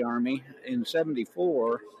out of the Army in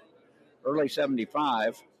 74, early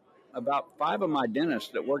 75, about 5 of my dentists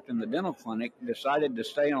that worked in the dental clinic decided to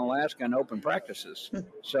stay in Alaska and open practices.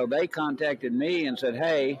 So they contacted me and said,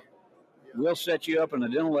 hey, we'll set you up in a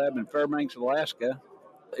dental lab in Fairbanks, Alaska,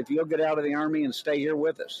 if you'll get out of the Army and stay here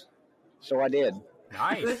with us. So I did.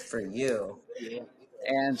 Nice. Good for you.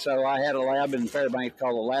 And so I had a lab in Fairbanks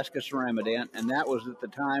called Alaska Ceramident, and that was at the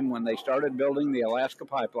time when they started building the Alaska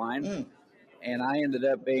pipeline. And I ended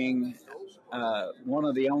up being one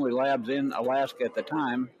of the only labs in Alaska at the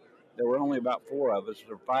time. There were only about 4 of us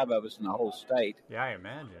or 5 of us in the whole state. Yeah, I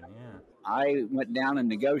imagine, yeah. I went down and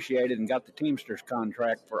negotiated and got the Teamsters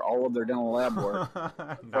contract for all of their dental lab work.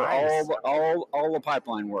 Nice. For all the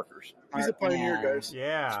pipeline workers. He's a pioneer, guys.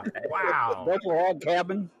 Yeah. Wow. Built a log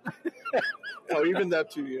cabin. Oh, even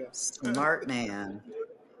that too, yeah. Smart man.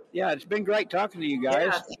 Yeah, it's been great talking to you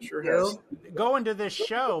guys. Yeah, Sure has. Going to this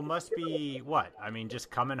show must be what? I mean,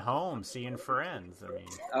 just coming home, seeing friends. I mean,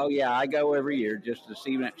 Oh yeah, I go every year just to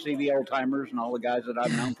see the old timers and all the guys that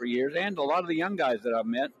I've known for years, and a lot of the young guys that I've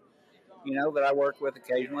met. That I work with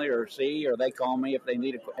occasionally, or see, or they call me if they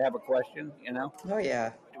need to have a question. Oh,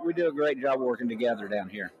 yeah. We do a great job working together down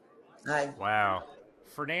here. Hi. wow.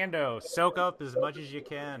 Fernando, soak up as much as you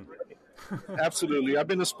can. Absolutely. I've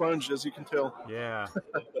been a sponge, as you can tell. Yeah.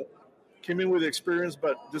 Came in with experience,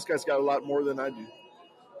 but this guy's got a lot more than I do.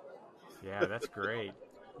 Yeah, that's great.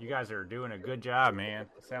 You guys are doing a good job, man.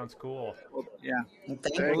 Sounds cool. Yeah. Thank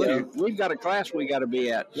Thank you. you. We've got a class we got to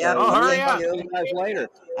be at. Yeah. Oh, hurry thank up. you. See you guys later.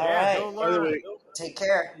 All Yeah, right. go By the learn. way, Take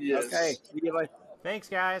care. yes. Okay. See you later. Thanks,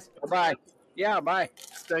 guys. Bye. Yeah, bye.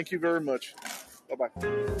 Thank you very much. Bye-bye.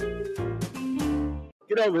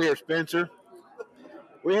 Get over here, Spencer.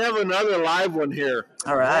 We have another live one here.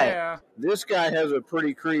 All right. Yeah. This guy has a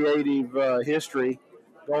pretty creative history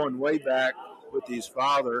going way back with his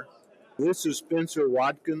father. This is Spencer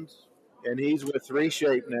Watkins, and he's with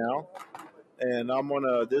 3Shape now. And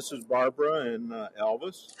this is Barbara and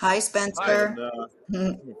Elvis. Hi, Spencer.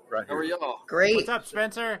 And, right How are y'all? Great. What's up,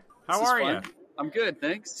 Spencer? How are you? I'm good,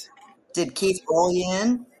 thanks. Did Keith roll you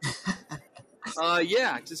in?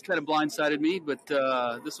 Yeah, it just kind of blindsided me, but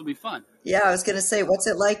this will be fun. Yeah, I was going to say, what's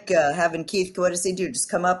it like having Keith, what does he do?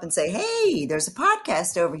 Just come up and say, hey, there's a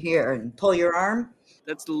podcast over here and pull your arm?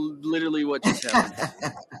 That's literally what just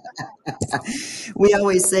happened. We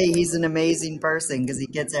always say he's an amazing person because he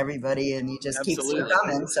gets everybody and he just keeps them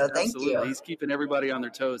coming. So thank you. He's keeping everybody on their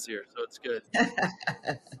toes here, so it's good.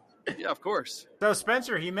 Yeah, of course. So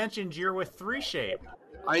Spencer, he mentioned you're with 3Shape.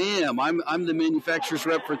 I am. I'm the manufacturer's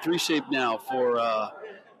rep for 3Shape now for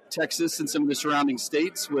Texas and some of the surrounding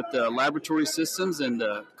states with laboratory systems and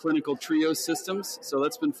clinical trio systems. So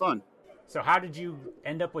that's been fun. So how did you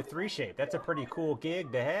end up with 3Shape? That's a pretty cool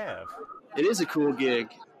gig to have. It is a cool gig.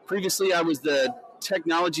 Previously, I was the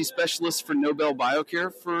technology specialist for Nobel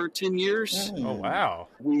Biocare for 10 years. Oh, wow.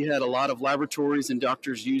 We had a lot of laboratories and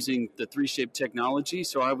doctors using the 3Shape technology,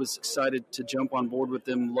 so I was excited to jump on board with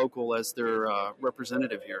them local as their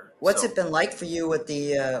representative here. What's it been like for you with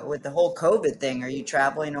the whole COVID thing? Are you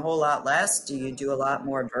traveling a whole lot less? Do you do a lot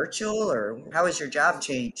more virtual, or how has your job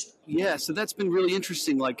changed? Yeah, so that's been really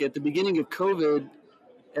interesting. Like at the beginning of COVID,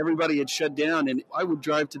 everybody had shut down, and I would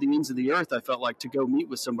drive to the ends of the earth, I felt like, to go meet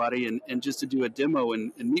with somebody and just to do a demo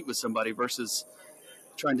and meet with somebody versus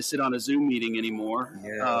trying to sit on a Zoom meeting anymore.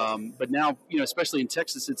 Yeah. But now, especially in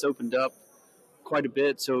Texas, it's opened up quite a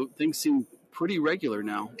bit, so things seem pretty regular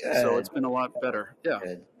now. Good. So it's been a lot better. Yeah.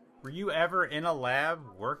 Good. Were you ever in a lab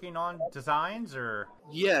working on designs, or?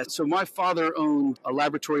 Yeah, so my father owned a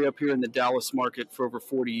laboratory up here in the Dallas market for over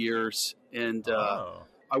 40 years, and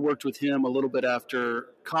I worked with him a little bit after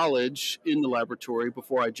college in the laboratory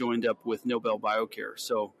before I joined up with Nobel Biocare.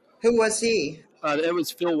 So, who was he? That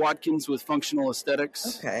was Phil Watkins with Functional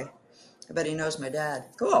Aesthetics. Okay. I bet he knows my dad.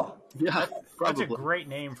 Cool. Yeah, probably. That's a great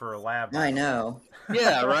name for a lab. I know.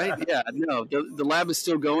 Yeah, right? Yeah, no, the lab is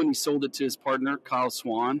still going. He sold it to his partner, Kyle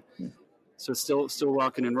Swan. So it's still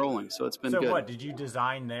rocking and rolling. So it's been good. So what, did you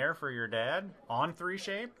design there for your dad on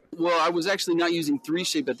 3Shape? Well, I was actually not using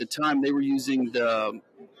 3Shape at the time. They were using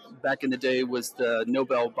back in the day was the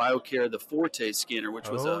Nobel Biocare, the Forte scanner, which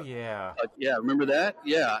was remember that?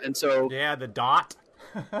 Yeah, and so... Yeah, the dot.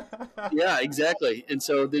 Yeah, exactly. And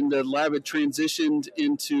so then the lab had transitioned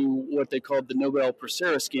into what they called the Nobel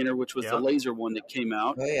Procera scanner, which was the laser one that came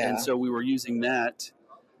out. Oh, yeah. And so we were using that.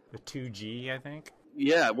 The 2G, I think.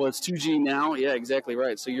 Yeah, well, it's 2G now. Yeah, exactly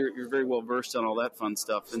right. So you're very well versed on all that fun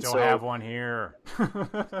stuff. And Still have one here.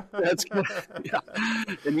 That's good. Yeah,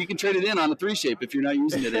 and you can trade it in on a 3Shape if you're not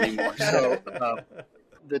using it anymore. So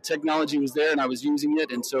the technology was there, and I was using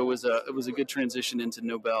it, and so it was a good transition into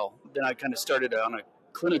Nobel. Then I kind of started on a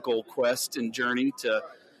clinical quest and journey to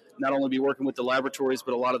not only be working with the laboratories,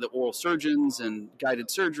 but a lot of the oral surgeons and guided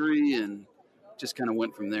surgery, and just kind of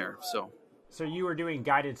went from there. So you were doing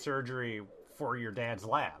guided surgery for your dad's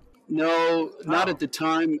lab? No, not at the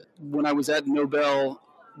time. When I was at Nobel,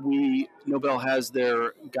 Nobel has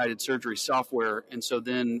their guided surgery software, and so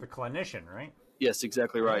then... The clinician, right? Yes,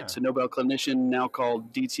 exactly right. Yeah. So Nobel Clinician, now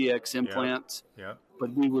called DTX Implants. Yep.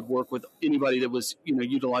 But we would work with anybody that was,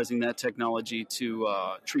 utilizing that technology to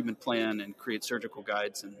treatment plan and create surgical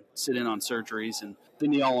guides and sit in on surgeries. And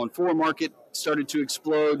then the all-on-4 market started to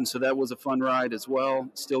explode, and so that was a fun ride as well,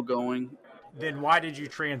 still going. Then why did you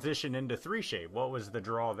transition into 3Shape? What was the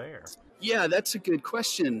draw there? Yeah, that's a good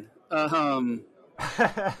question. The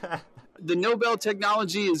Nobel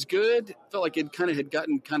technology is good. Felt like it had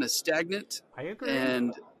gotten kind of stagnant. I agree.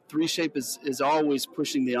 And 3Shape is always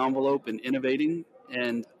pushing the envelope and innovating.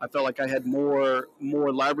 And I felt like I had more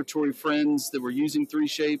laboratory friends that were using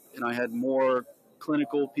 3Shape, and I had more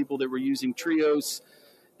clinical people that were using trios.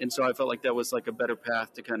 And so I felt like that was like a better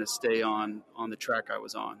path to kind of stay on the track I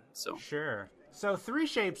was on. So Sure. So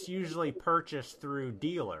 3Shape's usually purchased through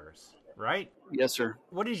dealers, right? Yes, sir.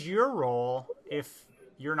 What is your role if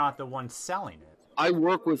you're not the one selling it? I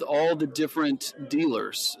work with all the different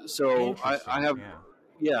dealers. So I have,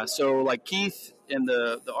 so like Keith and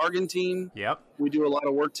the Argon team, we do a lot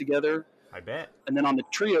of work together. I bet. And then on the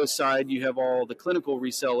trio side, you have all the clinical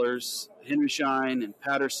resellers, Henry Schein and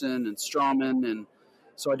Patterson and Strawman, and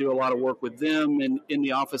so I do a lot of work with them in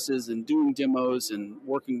the offices and doing demos and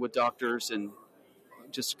working with doctors and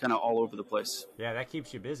just kind of all over the place. Yeah, that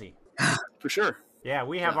keeps you busy. For sure. Yeah,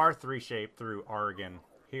 we have our 3Shape through Oregon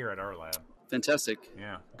here at our lab. Fantastic.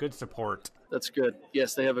 Yeah, good support. That's good.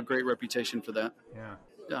 Yes, they have a great reputation for that. Yeah.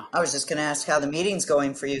 I was just going to ask how the meeting's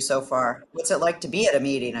going for you so far. What's it like to be at a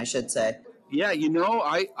meeting, I should say? Yeah,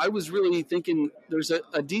 I was really thinking there's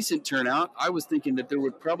a decent turnout. I was thinking that there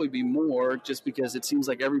would probably be more just because it seems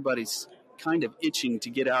like everybody's kind of itching to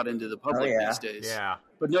get out into the public these days. Yeah.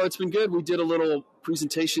 But no, it's been good. We did a little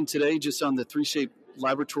presentation today just on the 3Shape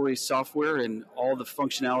laboratory software and all the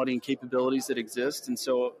functionality and capabilities that exist. And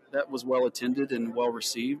so that was well attended and well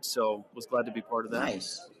received. So was glad to be part of that.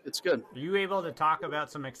 Nice. It's good. Are you able to talk about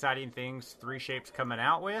some exciting things 3Shape's coming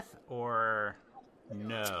out with, or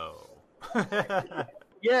no?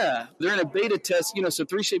 Yeah, they're in a beta test. So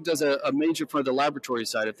 3Shape does a major, for the laboratory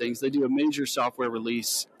side of things, they do a major software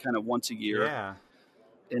release kind of once a year. Yeah.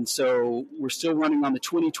 And so we're still running on the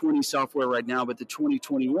 2020 software right now, but the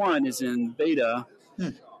 2021 is in beta.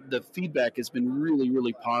 The feedback has been really,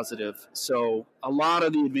 really positive. So a lot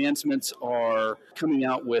of the advancements are coming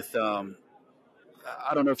out with,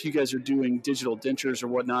 I don't know if you guys are doing digital dentures or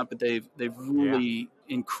whatnot, but they've really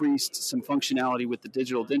increased some functionality with the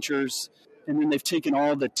digital dentures. And then they've taken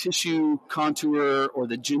all the tissue contour or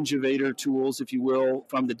the gingivator tools, if you will,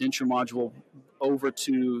 from the denture module over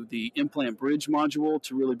to the implant bridge module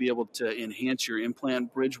to really be able to enhance your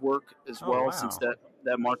implant bridge work as well, since that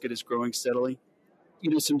market is growing steadily.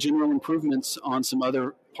 Some general improvements on some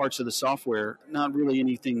other parts of the software, not really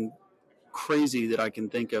anything crazy that I can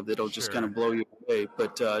think of that'll just kind of blow you away,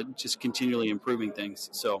 but just continually improving things.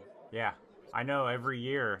 So yeah, I know every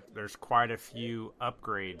year there's quite a few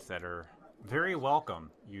upgrades that are very welcome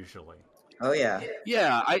usually. Oh yeah.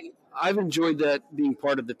 Yeah, I've enjoyed that, being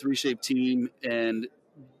part of the 3Shape team, and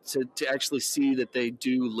to actually see that they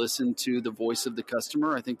do listen to the voice of the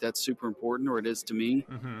customer. I think that's super important, or it is to me.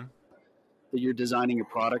 Mm-hmm. That you're designing a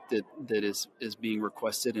product that is being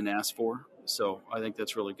requested and asked for. So I think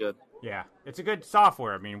that's really good. Yeah, it's a good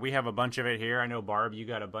software. I mean, we have a bunch of it here. I know, Barb, you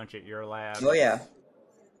got a bunch at your lab. Oh yeah.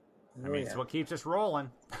 I mean, it's what keeps us rolling.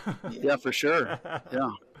 Yeah, for sure. Yeah.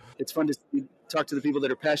 It's fun to talk to the people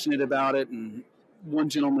that are passionate about it. And one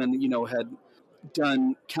gentleman, had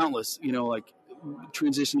done countless, like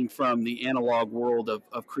transitioning from the analog world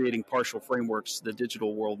of creating partial frameworks to the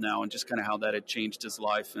digital world now, and just kind of how that had changed his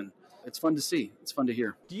life. And it's fun to see. It's fun to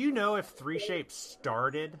hear. Do you know if 3Shape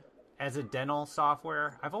started as a dental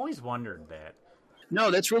software? I've always wondered that. No,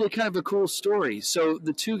 that's really kind of a cool story. So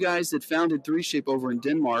the two guys that founded 3Shape over in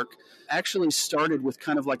Denmark actually started with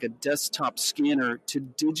kind of like a desktop scanner to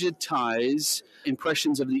digitize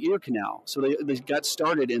impressions of the ear canal. So they got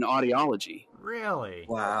started in audiology. Really?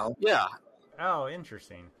 Wow. Yeah. Oh,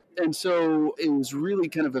 interesting. And so it was really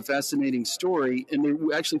kind of a fascinating story.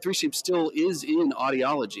 And actually 3Shape still is in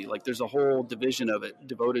audiology. Like there's a whole division of it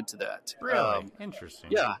devoted to that. Really?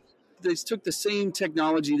 Interesting. Yeah. They took the same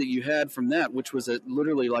technology that you had from that, which was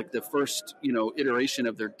literally like the first, iteration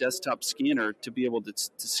of their desktop scanner to be able to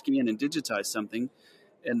scan and digitize something.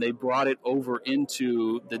 And they brought it over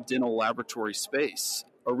into the dental laboratory space.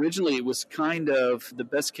 Originally, it was kind of the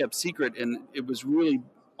best kept secret, and it was really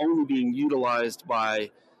only being utilized by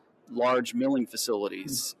large milling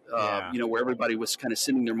facilities, where everybody was kind of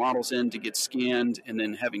sending their models in to get scanned and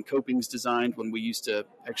then having copings designed when we used to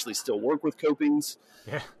actually still work with copings.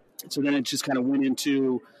 Yeah. So then it just kind of went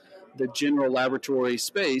into the general laboratory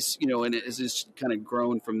space, and it has just kind of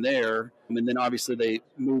grown from there. And then obviously they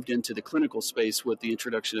moved into the clinical space with the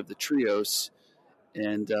introduction of the Trios,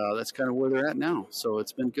 and that's kind of where they're at now. So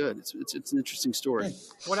it's been good. It's an interesting story.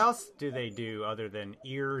 What else do they do other than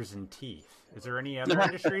ears and teeth? Is there any other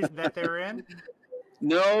industries that they're in?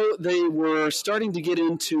 No, they were starting to get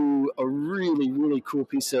into a really, really cool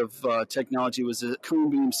piece of technology. It was a cone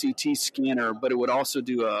beam CT scanner, but it would also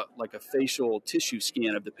do a facial tissue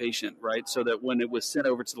scan of the patient, right? So that when it was sent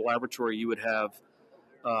over to the laboratory, you would have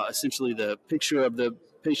essentially the picture of the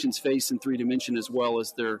patient's face in 3D as well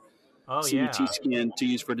as their CT scan to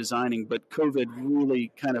use for designing. But COVID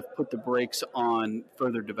really kind of put the brakes on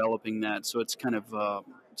further developing that. So it's kind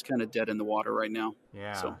of dead in the water right now.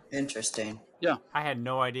 Yeah. So interesting. Yeah. I had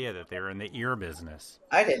no idea that they were in the ear business.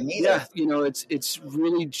 I didn't either. Yeah, it's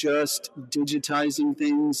really just digitizing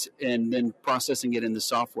things and then processing it in the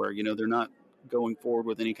software. They're not going forward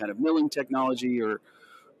with any kind of milling technology or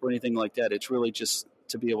anything like that. It's really just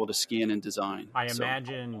to be able to scan and design. I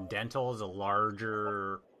imagine dental is a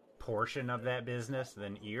larger portion of that business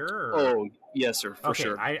than ear? Or? Oh, yes, sir, for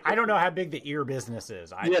sure. I don't know how big the ear business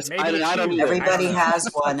is. I don't know. Everybody has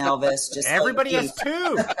one, Elvis. Just everybody has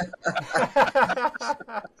two.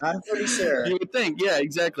 I'm pretty sure. You would think, yeah,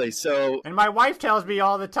 exactly. So, and my wife tells me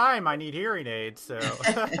all the time I need hearing aids. So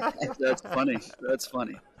that's funny. That's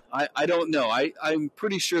funny. I don't know. I'm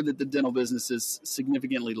pretty sure that the dental business is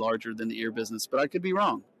significantly larger than the ear business, but I could be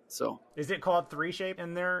wrong. So, is it called 3Shape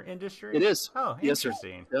in their industry? It is. Oh, yes,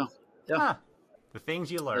 interesting. Sir. Yeah. Huh. The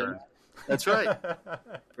things you learn. That's right.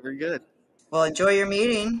 Very good. Well, enjoy your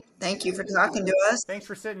meeting. Thank you for talking to us. Thanks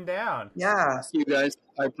for sitting down. Yeah. Thank you guys.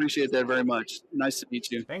 I appreciate that very much. Nice to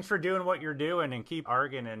meet you. Thanks for doing what you're doing, and keep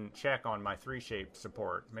Argon in check on my 3-shape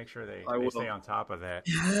support. Make sure they stay on top of that.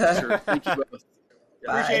 Sure. Thank you both.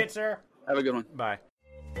 Appreciate it, sir. Have a good one. Bye.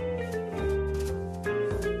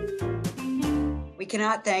 We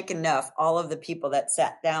cannot thank enough all of the people that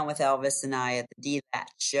sat down with Elvis and I at the DLAT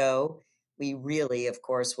show. We really, of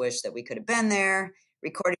course, wish that we could have been there.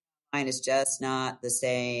 Recording online is just not the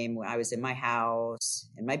same. I was in my house,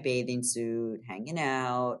 in my bathing suit, hanging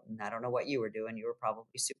out, and I don't know what you were doing. You were probably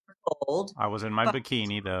super cold. I was in my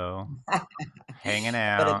bikini, though, hanging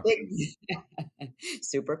out. But a big,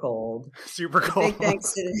 super cold. Super cold. Big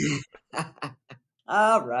thanks to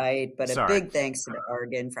all right, but a big thanks to the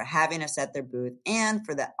Oregon for having us at their booth, and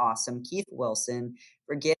for the awesome Keith Wilson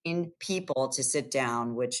for getting people to sit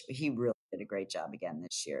down, which he really did a great job again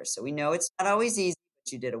this year. So we know it's not always easy,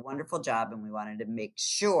 but you did a wonderful job, and we wanted to make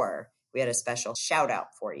sure we had a special shout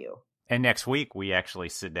out for you. And next week, we actually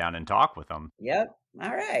sit down and talk with them. Yep.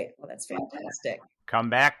 All right. Well, that's fantastic. Come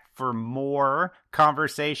back for more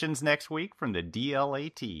conversations next week from the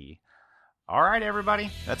DLAT. All right,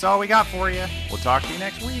 everybody. That's all we got for you. We'll talk to you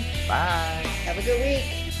next week. Bye. Have a good week.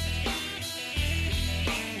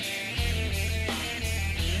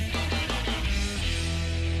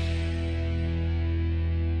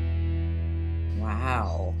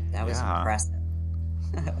 Wow. That was impressive.